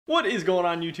What is going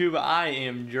on, YouTube? I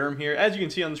am Germ here. As you can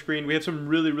see on the screen, we have some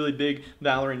really big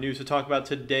Valorant news to talk about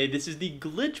today. This is the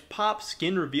Glitchpop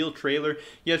skin reveal trailer.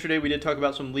 Yesterday we did talk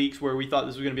about some leaks where we thought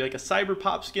this was going to be like a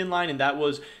Cyberpop skin line, and that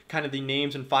was kind of the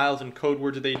names and files and code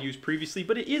words that they had used previously,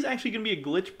 but it is actually going to be a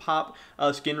Glitchpop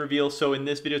skin reveal. So in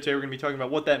this video today, we're going to be talking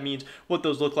about what that means, what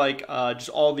those look like, just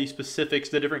all the specifics,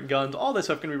 the different guns, all that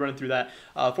stuff. Going to be running through that.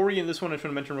 Before we get into this one, I just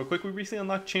want to mention real quick, we recently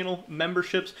unlocked channel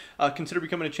memberships. Consider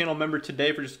becoming a channel member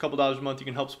today for just a couple dollars a month. You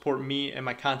can help support me and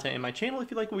my content and my channel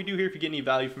if you like what we do here, if you get any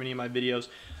value from any of my videos,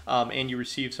 and you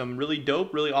receive some really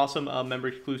dope, really awesome member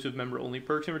exclusive, member only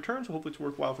perks in return. So hopefully it's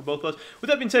worthwhile for both of us. With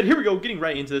that being said, here we go, getting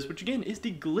right into this, which again is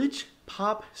the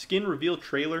Glitchpop skin reveal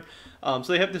trailer. So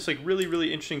they have this like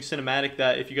really interesting cinematic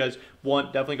that if you guys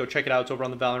want, definitely go check it out. It's over on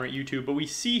the Valorant YouTube. But we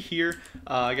see here,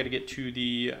 I got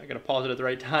to pause it at the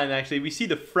right time actually. We see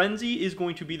the Frenzy is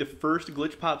going to be the first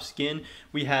Glitchpop skin.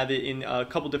 We have it in a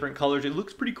couple different colors. It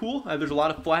looks pretty cool. There's a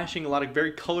lot of flashing, a lot of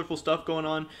very colorful stuff going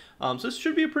on. So this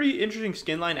should be a pretty interesting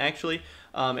skin line actually.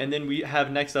 And then we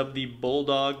have next up the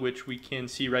Bulldog, which we can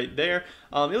see right there.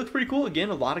 It looks pretty cool. Again,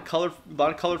 a lot of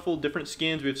colorful different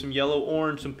skins. We have some yellow,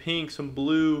 orange, some pink, some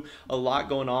blue, a lot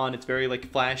going on. It's very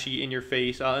like flashy, in your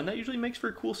face, and that usually makes for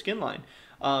a cool skin line.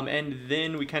 And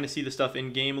then we kind of see the stuff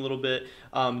in game a little bit.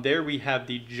 There we have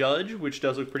the Judge, which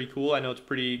does look pretty cool. I know it's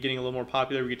getting a little more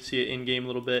popular. We get to see it in game a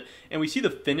little bit. And we see the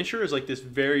finisher is like this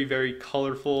very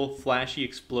colorful, flashy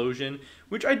explosion,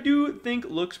 which I do think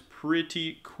looks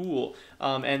pretty cool.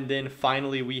 And then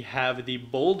finally we have the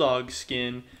Bulldog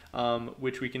skin,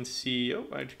 which we can see. Oh,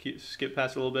 I skip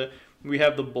past it a little bit. We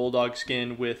have the Bulldog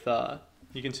skin with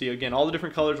you can see again all the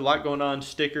different colors, a lot going on,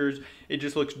 stickers. It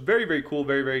just looks very cool,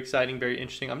 very exciting, very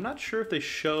interesting. I'm not sure if they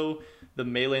show the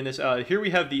melee in this. Here we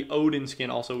have the Odin skin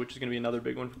also, which is going to be another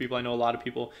big one for people. I know a lot of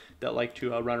people that like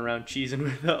to run around cheesing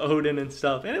with the Odin and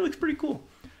stuff, and it looks pretty cool.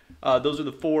 Those are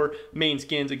the four main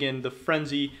skins. Again, the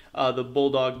Frenzy, the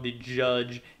Bulldog, the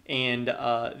Judge, and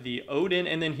the Odin.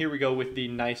 And then here we go with the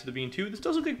Knights of the Bean 2. This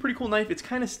does look like a pretty cool knife. It's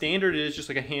kind of standard. It is just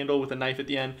like a handle with a knife at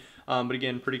the end. But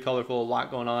again, pretty colorful, a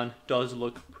lot going on. Does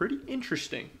look pretty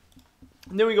interesting.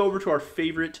 And then we go over to our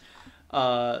favorite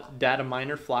data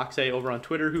miner, Floxe, over on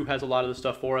Twitter, who has a lot of the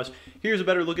stuff for us. Here's a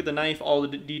better look at the knife, all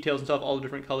the details and stuff, all the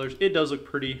different colors. It does look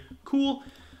pretty cool.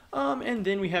 And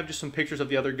then we have just some pictures of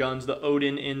the other guns. The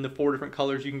Odin in the 4 different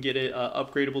colors. You can get it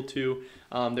upgradable too.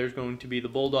 There's going to be the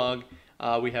Bulldog.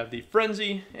 We have the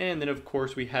Frenzy. And then, of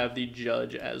course, we have the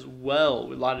Judge as well.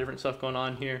 With a lot of different stuff going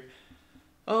on here.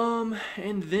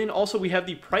 And then also we have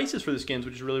the prices for the skins,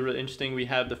 which is really interesting. We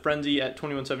have the Frenzy at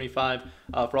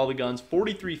 $21.75 for all the guns,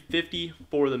 $43.50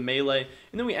 for the melee,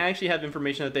 and then we actually have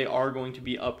information that they are going to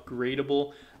be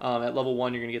upgradable. At level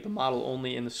 1, you're going to get the model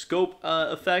only and the scope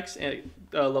effects. At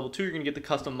level 2, you're going to get the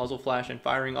custom muzzle flash and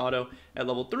firing auto. At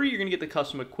level 3, you're going to get the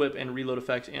custom equip and reload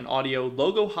effects and audio,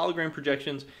 logo, hologram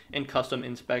projections, and custom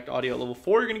inspect audio. At level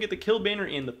 4, you're going to get the kill banner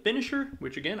and the finisher,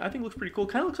 which again I think looks pretty cool.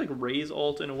 Kind of looks like Ray's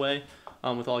ult in a way,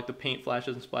 with all like the paint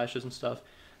flashes and splashes and stuff.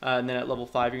 And then at level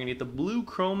 5, you're going to get the blue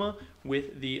chroma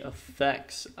with the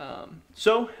effects.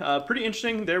 Pretty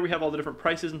interesting. There we have all the different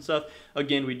prices and stuff.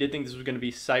 Again, we did think this was going to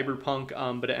be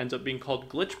Cyberpunk, but it ends up being called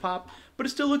Glitchpop. But it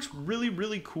still looks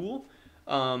really cool.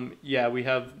 Yeah, we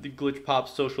have the Glitchpop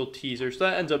social teaser. So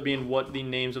that ends up being what the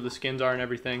names of the skins are and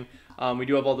everything. We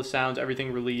do have all the sounds,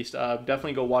 everything released.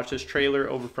 Definitely go watch this trailer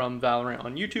over from Valorant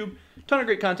on YouTube. Ton of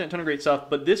great content, ton of great stuff.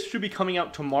 But this should be coming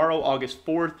out tomorrow, August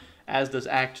 4th. As does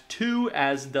Act 2,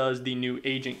 as does the new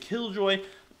Agent Killjoy.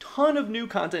 Ton of new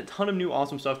content, ton of new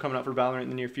awesome stuff coming out for Valorant in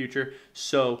the near future.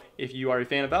 So if you are a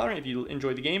fan of Valorant, if you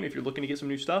enjoy the game, if you're looking to get some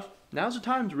new stuff, now's the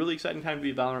time. It's a really exciting time to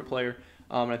be a Valorant player.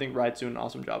 And I think Riot's doing an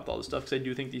awesome job with all this stuff because I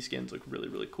do think these skins look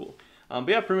really cool. But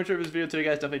yeah, pretty much for this video today,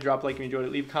 guys. Definitely drop a like if you enjoyed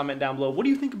it. Leave a comment down below. What do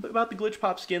you think about the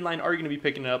Glitchpop skin line? Are you going to be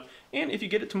picking it up? And if you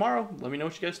get it tomorrow, let me know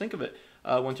what you guys think of it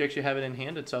once you actually have it in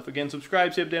hand and stuff. Again,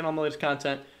 subscribe, stay up to date on the latest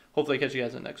content. Hopefully I catch you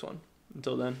guys in the next one.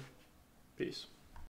 Until then, peace.